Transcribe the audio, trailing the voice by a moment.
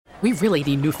We really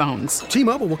need new phones.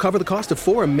 T-Mobile will cover the cost of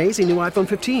 4 amazing new iPhone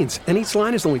 15s, and each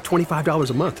line is only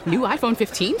 $25 a month. New iPhone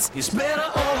 15s? It's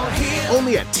better over here.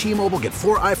 Only at T-Mobile, get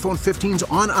 4 iPhone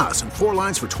 15s on us and 4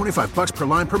 lines for $25 per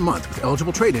line per month with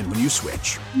eligible trade-in when you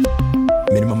switch.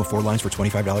 Minimum of 4 lines for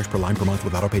 $25 per line per month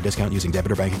with autopay discount using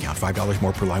debit or bank account. $5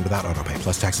 more per line without autopay,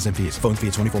 plus taxes and fees. Phone fee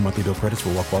at 24 monthly bill credits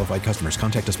for well-qualified customers.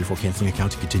 Contact us before canceling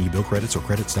account to continue bill credits or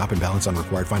credit stop and balance on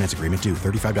required finance agreement due.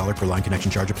 $35 per line connection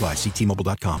charge applies. See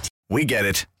T-Mobile.com. We get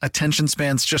it. Attention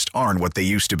spans just aren't what they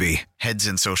used to be. Heads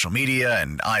in social media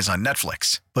and eyes on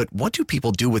Netflix. But what do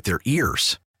people do with their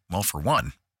ears? Well, for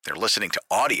one, they're listening to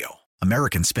audio.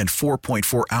 Americans spend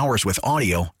 4.4 hours with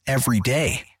audio every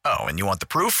day. Oh, and you want the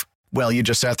proof? Well, you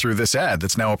just sat through this ad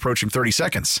that's now approaching 30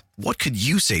 seconds. What could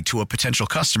you say to a potential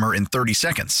customer in 30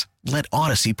 seconds? Let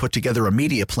Odyssey put together a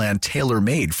media plan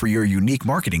tailor-made for your unique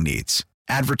marketing needs.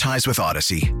 Advertise with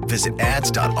Odyssey. Visit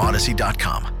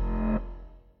ads.odyssey.com.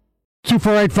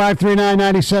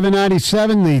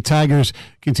 248-539-9797. The Tigers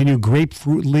continue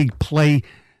Grapefruit League play.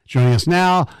 Joining us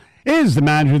now is the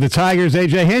manager of the Tigers,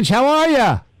 AJ Hinch. How are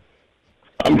you?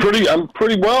 I'm pretty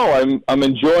well. I'm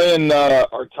enjoying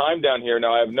our time down here.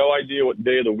 Now I have no idea what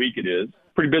day of the week it is.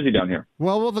 Pretty busy down here.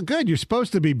 Well, good. You're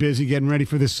supposed to be busy getting ready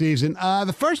for the season.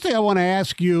 The first thing I want to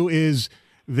ask you is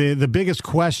the biggest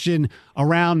question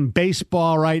around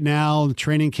baseball right now, the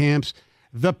training camps,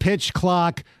 the pitch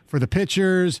clock for the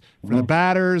pitchers, for the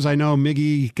batters. I know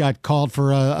Miggy got called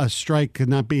for a strike,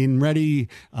 not being ready.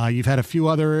 You've had a few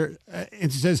other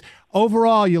instances.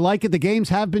 Overall, you like it? The games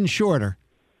have been shorter.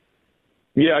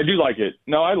 Yeah, I do like it.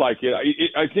 No, I like it.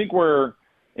 I think and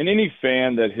any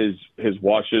fan that has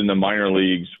watched it in the minor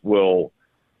leagues will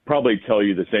probably tell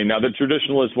you the same. Now, the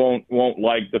traditionalists won't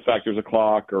like the fact there's a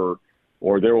clock, or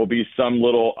there will be some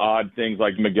little odd things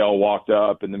like Miguel walked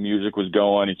up and the music was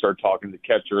going. He started talking to the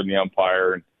catcher and the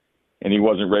umpire, and he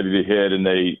wasn't ready to hit, and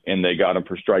they got him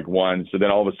for strike one. So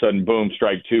then all of a sudden, boom,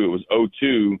 strike two. It was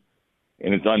 0-2.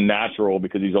 And it's unnatural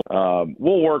because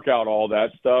we'll work out all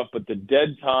that stuff, but the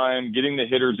dead time, getting the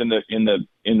hitters in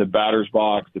the batter's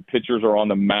box, the pitchers are on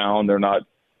the mound, they're not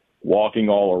walking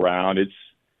all around.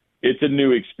 It's a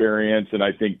new experience, and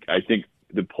I think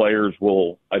the players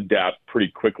will adapt pretty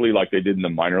quickly like they did in the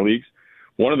minor leagues.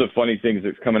 One of the funny things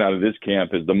that's coming out of this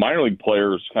camp is the minor league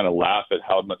players kind of laugh at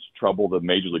how much trouble the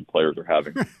major league players are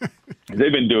having.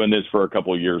 They've been doing this for a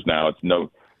couple of years now. It's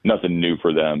nothing new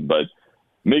for them, but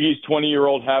Miggy's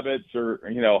 20-year-old habits, or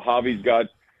Javi's got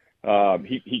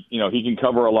he can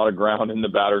cover a lot of ground in the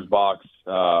batter's box,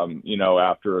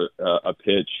 after a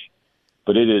pitch,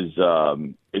 but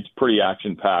it's pretty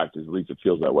action-packed. At least it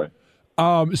feels that way.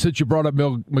 Since you brought up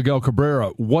Miguel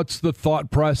Cabrera, what's the thought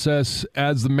process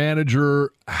as the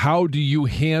manager? How do you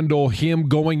handle him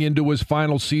going into his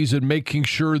final season, making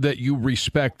sure that you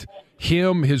respect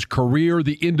him, his career,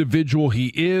 the individual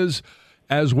he is,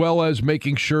 as well as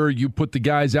making sure you put the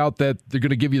guys out that they're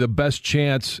going to give you the best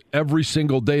chance every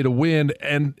single day to win,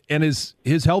 and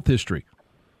his health history?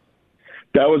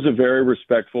 That was a very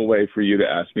respectful way for you to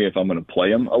ask me if I'm going to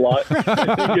play him a lot.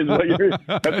 I think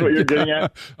that's what you're getting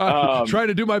at. Trying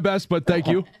to do my best, but thank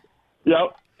you.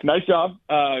 Yep. Nice job.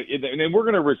 And we're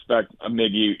going to respect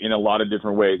Miggy in a lot of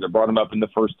different ways. I brought him up in the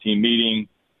first team meeting.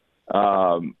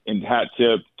 And hat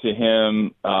tip to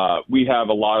him. We have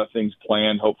a lot of things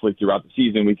planned. Hopefully throughout the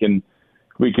season, we can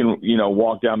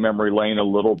walk down memory lane a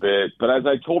little bit. But as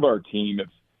I told our team,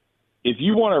 if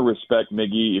you want to respect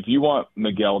Miggy, if you want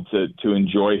Miguel to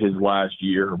enjoy his last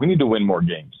year, we need to win more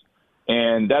games.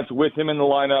 And that's with him in the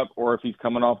lineup, or if he's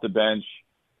coming off the bench.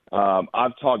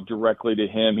 I've talked directly to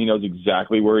him. He knows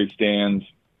exactly where he stands,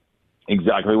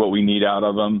 exactly what we need out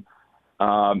of him.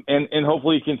 And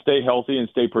hopefully he can stay healthy and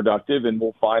stay productive, and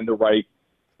we'll find the right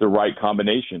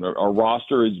combination. Our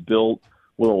roster is built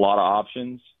with a lot of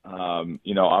options.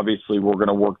 Obviously we're going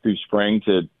to work through spring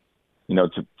to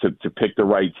pick the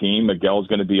right team. Miguel's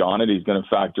going to be on it. He's going to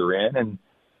factor in, and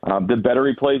the better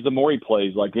he plays, the more he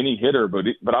plays, like any hitter. But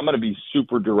I'm going to be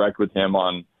super direct with him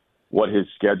on what his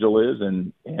schedule is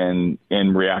and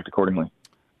react accordingly.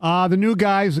 The new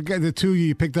guys, the two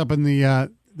you picked up in the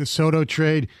Soto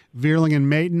trade, Vierling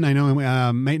and Maton. I know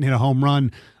Maton hit a home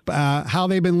run. How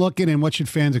they've been looking, and what should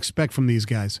fans expect from these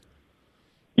guys?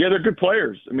 Yeah, they're good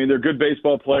players. I mean, they're good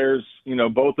baseball players.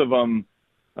 Both of them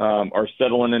are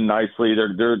settling in nicely.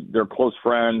 They're close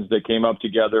friends. They came up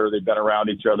together. They've been around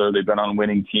each other. They've been on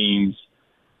winning teams.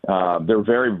 They're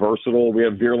very versatile. We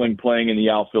have Vierling playing in the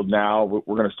outfield now.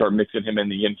 We're going to start mixing him in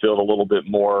the infield a little bit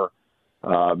more.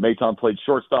 Maton played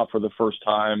shortstop for the first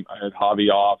time. I had Javi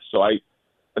off. So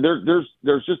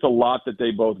there's just a lot that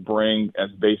they both bring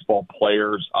as baseball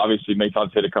players. Obviously,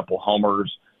 Maton's hit a couple homers.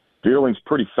 Vierling's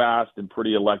pretty fast and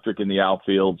pretty electric in the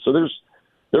outfield. So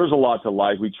there's a lot to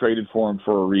like. We traded for him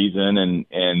for a reason,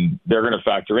 and they're going to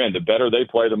factor in. The better they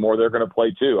play, the more they're going to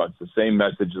play too. It's the same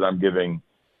message that I'm giving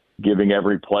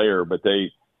every player, but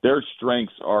their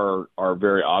strengths are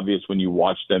very obvious when you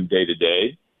watch them day to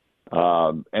day.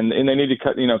 And they need to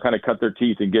kind of cut their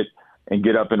teeth and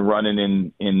get up and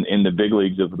running in the big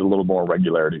leagues with a little more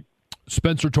regularity.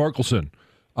 Spencer Torkelson,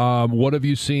 what have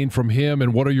you seen from him,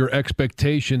 and what are your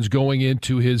expectations going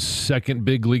into his second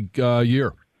big league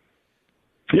year?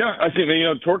 Yeah, I think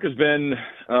Tork has been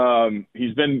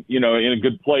he's been in a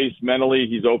good place mentally.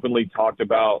 He's openly talked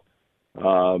about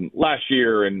last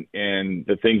year and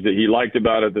the things that he liked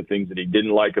about it, the things that he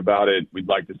didn't like about it. We'd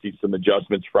like to see some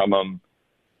adjustments from him.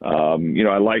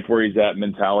 I like where he's at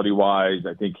mentality-wise.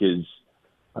 I think his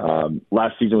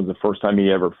last season was the first time he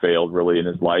ever failed really in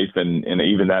his life, and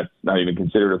even that's not even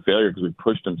considered a failure because we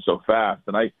pushed him so fast.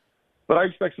 But I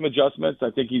expect some adjustments.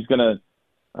 I think he's going to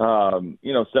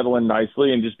settle in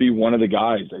nicely and just be one of the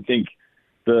guys. I think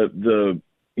the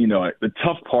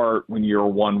tough part when you're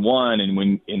 1-1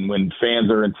 and when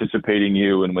fans are anticipating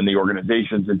you and when the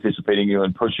organization's anticipating you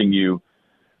and pushing you,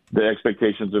 the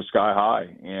expectations are sky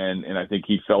high. And I think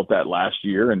he felt that last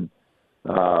year and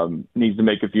needs to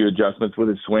make a few adjustments with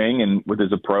his swing and with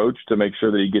his approach to make sure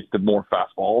that he gets to more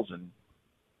fastballs and,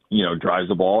 drives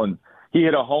the ball. And he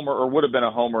hit a homer, or would have been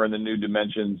a homer, in the new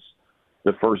dimensions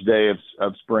the first day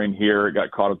of spring here. It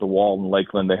got caught at the wall in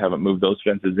Lakeland. They haven't moved those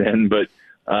fences in. But,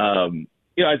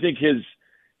 I think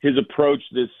his approach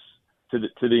to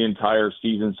the entire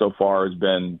season so far has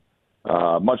been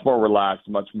much more relaxed,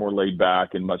 much more laid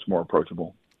back, and much more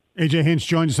approachable. AJ Hinch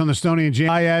joins us on the Stoney and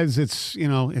Baez.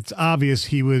 It's obvious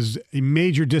he was a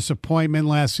major disappointment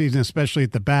last season, especially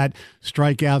at the bat,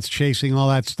 strikeouts, chasing, all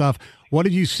that stuff. What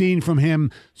have you seen from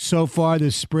him so far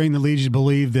this spring that leads you to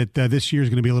believe that this year is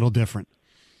going to be a little different?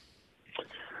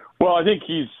 Well, I think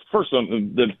he's first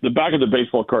on the back of the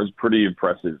baseball card is pretty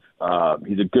impressive.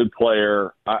 He's a good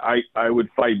player. I would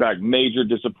fight back. Major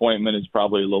disappointment is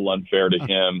probably a little unfair to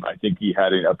him. I think he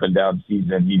had an up and down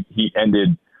season. He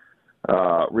ended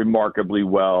remarkably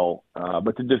well.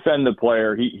 But to defend the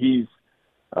player,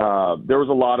 there was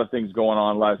a lot of things going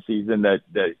on last season that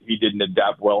he didn't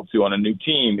adapt well to on a new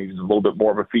team. He was a little bit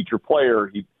more of a feature player.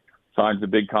 He signs a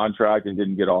big contract and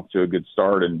didn't get off to a good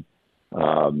start. And,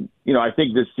 I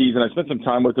think this season, I spent some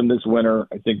time with him this winter.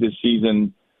 I think this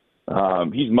season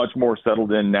he's much more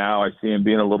settled in now. I see him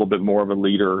being a little bit more of a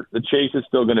leader. The chase is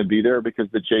still going to be there because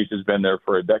the chase has been there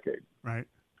for a decade. Right.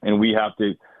 And we have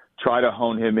to try to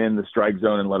hone him in the strike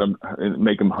zone and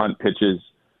make him hunt pitches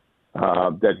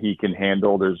that he can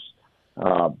handle. There's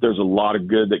a lot of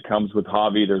good that comes with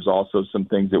Javi. There's also some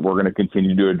things that we're going to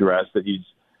continue to address that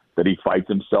he fights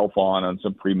himself on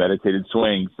some premeditated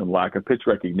swings, some lack of pitch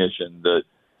recognition.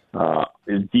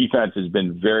 His defense has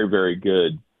been very, very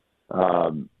good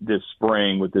this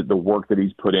spring with the work that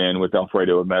he's put in with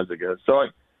Alfredo Amezaga. So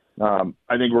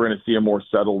I think we're going to see a more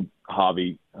settled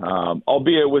Javi,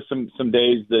 albeit with some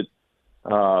days that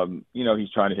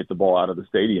he's trying to hit the ball out of the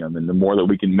stadium. And the more that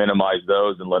we can minimize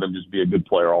those and let him just be a good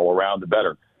player all around, the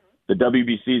better. The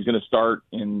WBC is going to start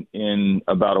in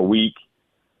about a week.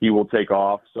 He will take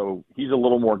off. So he's a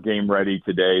little more game ready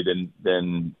today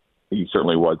than he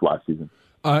certainly was last season.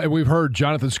 And we've heard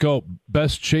Jonathan Schoop,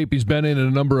 best shape he's been in a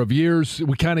number of years.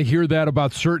 We kind of hear that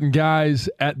about certain guys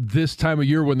at this time of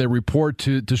year when they report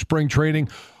to spring training.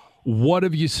 What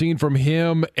have you seen from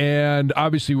him? And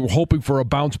obviously we're hoping for a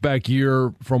bounce-back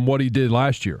year from what he did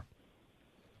last year.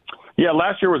 Yeah,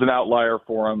 last year was an outlier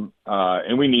for him,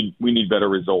 and we need better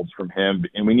results from him,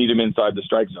 and we need him inside the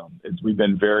strike zone. We've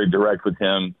been very direct with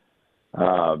him.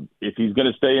 If he's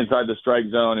going to stay inside the strike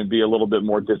zone and be a little bit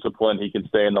more disciplined, he can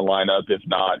stay in the lineup. If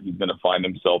not, he's going to find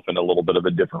himself in a little bit of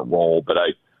a different role. But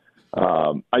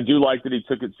I do like that he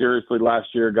took it seriously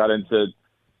last year, got into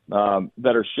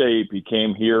better shape. He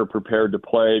came here prepared to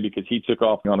play because he took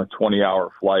off on a 20-hour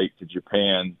flight to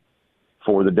Japan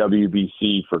for the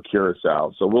WBC for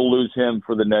Curacao. So we'll lose him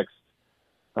for the next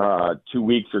 2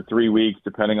 weeks or 3 weeks,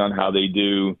 depending on how they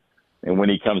do. And when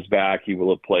he comes back, he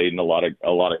will have played in a lot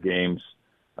of games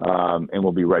and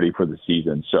will be ready for the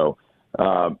season. So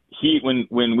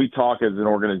when we talk as an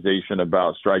organization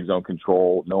about strike zone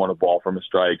control, knowing a ball from a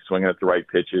strike, swinging at the right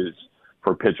pitches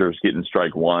for pitchers, getting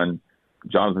strike one,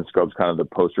 Jonathan Schoop's kind of the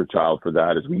poster child for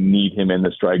that. Is we need him in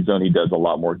the strike zone. He does a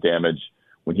lot more damage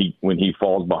when he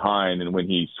falls behind, and when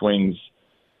he swings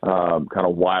kind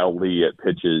of wildly at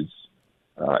pitches,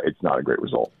 it's not a great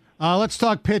result. Let's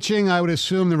talk pitching. I would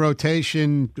assume the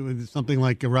rotation, something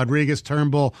like Rodriguez,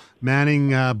 Turnbull, Manning,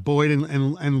 Boyd, and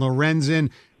Lorenzen.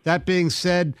 That being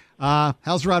said,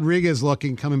 how's Rodriguez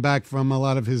looking coming back from a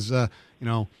lot of his,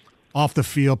 off the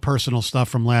field personal stuff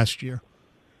from last year?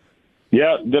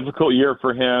 Yeah, difficult year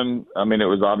for him. I mean, it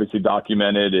was obviously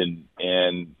documented,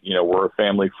 and we're a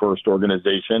family-first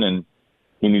organization, and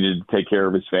he needed to take care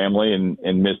of his family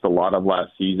and missed a lot of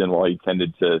last season while he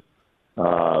tended to,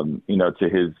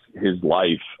 to his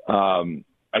life.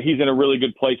 He's in a really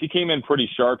good place. He came in pretty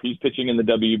sharp. He's pitching in the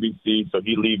WBC, so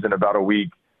he leaves in about a week.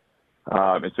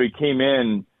 And so he came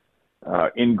in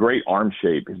great arm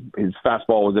shape. His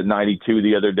fastball was at 92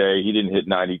 the other day. He didn't hit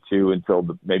 92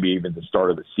 until maybe even the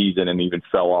start of the season, and even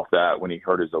fell off that when he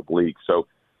hurt his oblique. So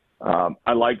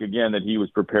I like, again, that he was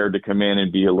prepared to come in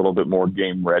and be a little bit more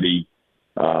game ready.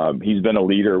 He's been a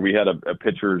leader. We had a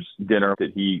pitcher's dinner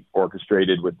that he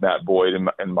orchestrated with Matt Boyd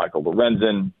and Michael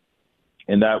Lorenzen,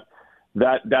 and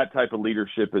that type of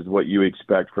leadership is what you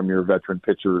expect from your veteran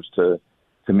pitchers to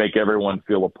make everyone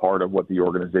feel a part of what the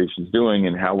organization is doing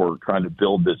and how we're trying to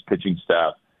build this pitching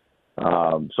staff.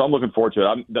 So I'm looking forward to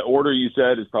it. The order you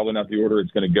said is probably not the order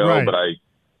it's going to go, right.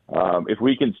 But if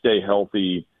we can stay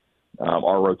healthy,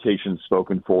 our rotation's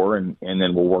spoken for, and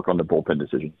then we'll work on the bullpen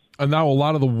decisions. And now a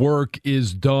lot of the work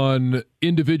is done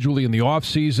individually in the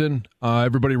offseason.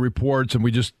 Everybody reports, and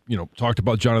we just talked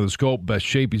about Jonathan Schoop, best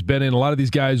shape he's been in. A lot of these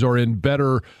guys are in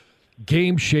better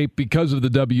game shape because of the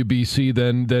WBC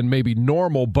than maybe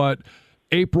normal, but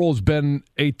April's been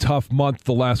a tough month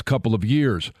the last couple of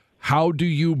years. How do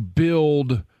you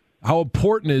build? How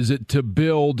important is it to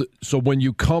build so when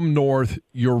you come north,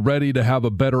 you're ready to have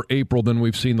a better April than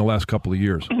we've seen the last couple of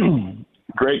years?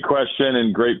 Great question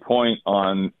and great point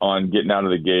on getting out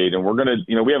of the gate. And we're going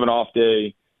to, we have an off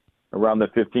day around the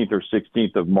 15th or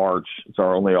 16th of March. It's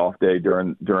our only off day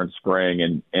during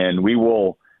spring. And we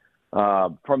will,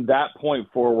 from that point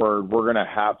forward, we're going to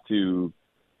have to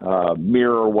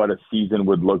mirror what a season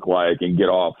would look like and get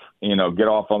off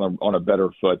on a better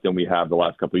foot than we have the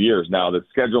last couple of years. Now, the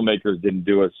schedule makers didn't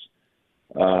do us,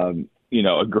 a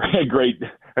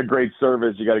great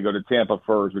service. You got to go to Tampa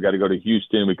first. We got to go to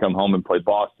Houston. We come home and play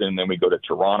Boston. Then we go to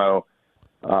Toronto.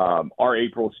 Our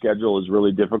April schedule is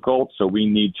really difficult, so we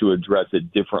need to address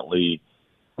it differently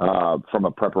from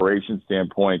a preparation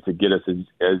standpoint to get us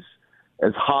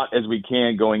as hot as we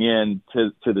can going in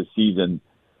to the season.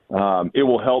 It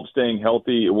will help staying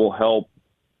healthy. It will help,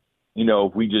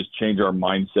 if we just change our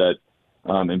mindset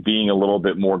and being a little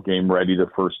bit more game ready the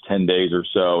first 10 days or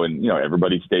so. And,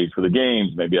 everybody stays for the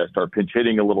games. Maybe I start pinch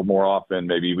hitting a little more often.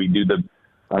 Maybe we do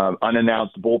the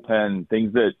unannounced bullpen,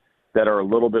 things that are a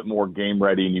little bit more game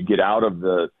ready, and you get out of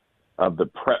the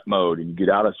prep mode and you get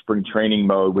out of spring training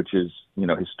mode, which is,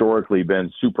 historically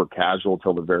been super casual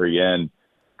till the very end.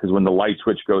 Because when the light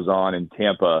switch goes on in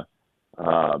Tampa,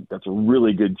 that's a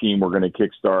really good team we're going to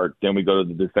kickstart. Then we go to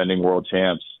the defending world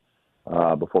champs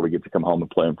before we get to come home and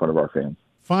play in front of our fans.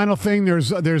 Final thing,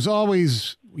 there's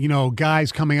always,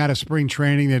 guys coming out of spring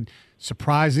training that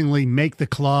surprisingly make the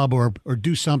club or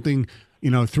do something,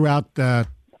 throughout the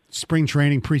spring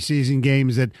training preseason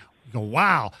games that you go,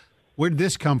 wow, where did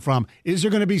this come from? Is there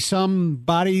going to be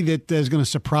somebody that is going to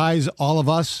surprise all of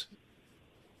us?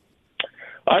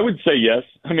 I would say yes.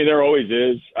 I mean, there always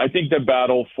is. I think the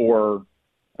battle for,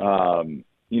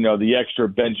 the extra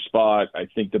bench spot, I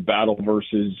think the battle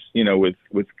versus,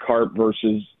 with Carp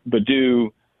versus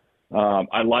Baddoo.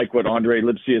 I like what Andre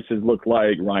Lipsius has looked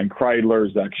like, Ryan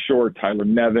Kreidler, Zach Short, Tyler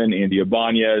Nevin, Andy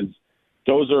Ibanez.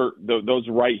 Those are those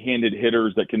right-handed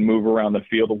hitters that can move around the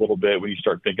field a little bit when you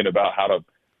start thinking about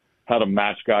how to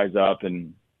match guys up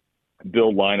and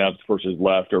build lineups versus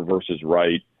left or versus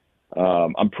right.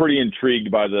 I'm pretty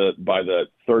intrigued by the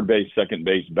third base, second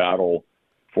base battle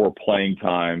for playing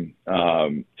time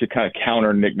to kind of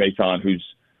counter Nick Maton, who's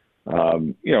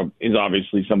is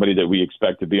obviously somebody that we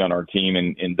expect to be on our team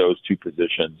in those two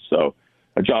positions. So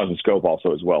Jonathan Schoop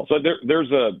also as well. So there's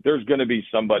going to be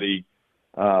somebody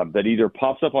that either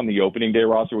pops up on the opening day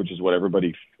roster, which is what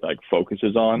everybody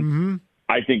focuses on. Mm-hmm.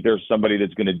 I think there's somebody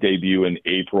that's going to debut in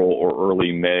April or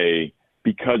early May.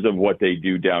 Because of what they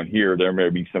do down here, there may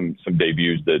be some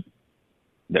debuts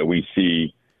that we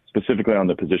see specifically on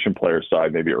the position player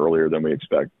side, maybe earlier than we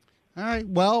expect. All right.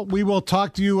 Well, we will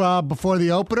talk to you before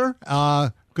the opener.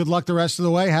 Good luck the rest of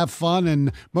the way. Have fun,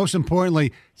 and most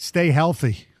importantly, stay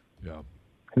healthy. Yeah,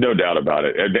 no doubt about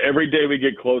it. Every day we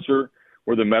get closer,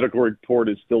 where the medical report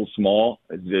is still small,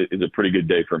 is a pretty good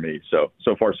day for me. So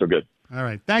far, so good. All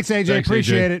right. Thanks, AJ.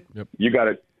 Appreciate it. Yep. You got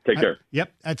it. Take care.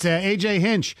 Yep. That's AJ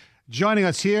Hinch. Joining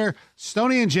us here,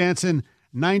 Stoney and Jansen,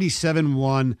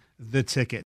 97.1 The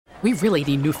Ticket. We really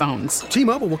need new phones.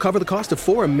 T-Mobile will cover the cost of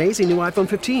 4 amazing new iPhone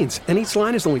 15s, and each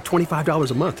line is only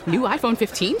 $25 a month. New iPhone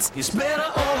 15s? It's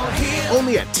better over here.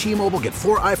 Only at T-Mobile, get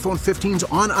 4 iPhone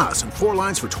 15s on us and 4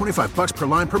 lines for $25 per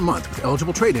line per month with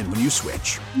eligible trade-in when you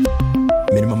switch.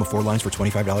 Minimum of 4 lines for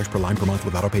 $25 per line per month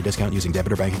with autopay discount using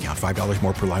debit or bank account. $5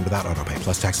 more per line without autopay,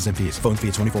 plus taxes and fees. Phone fee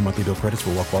at 24 monthly bill credits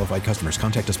for well-qualified customers.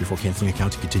 Contact us before canceling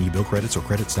account to continue bill credits or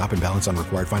credit stop and balance on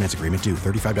required finance agreement due.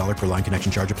 $35 per line connection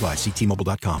charge applies. See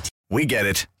T-Mobile.com. We get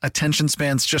it. Attention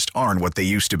spans just aren't what they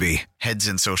used to be. Heads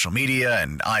in social media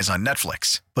and eyes on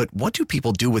Netflix. But what do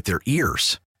people do with their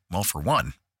ears? Well, for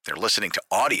one, they're listening to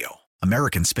audio.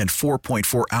 Americans spend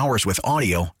 4.4 hours with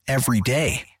audio every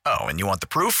day. Oh, and you want the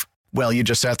proof? Well, you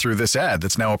just sat through this ad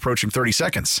that's now approaching 30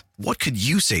 seconds. What could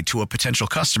you say to a potential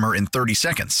customer in 30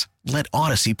 seconds? Let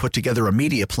Odyssey put together a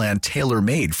media plan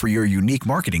tailor-made for your unique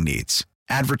marketing needs.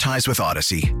 Advertise with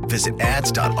Odyssey. Visit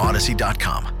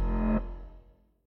ads.odyssey.com.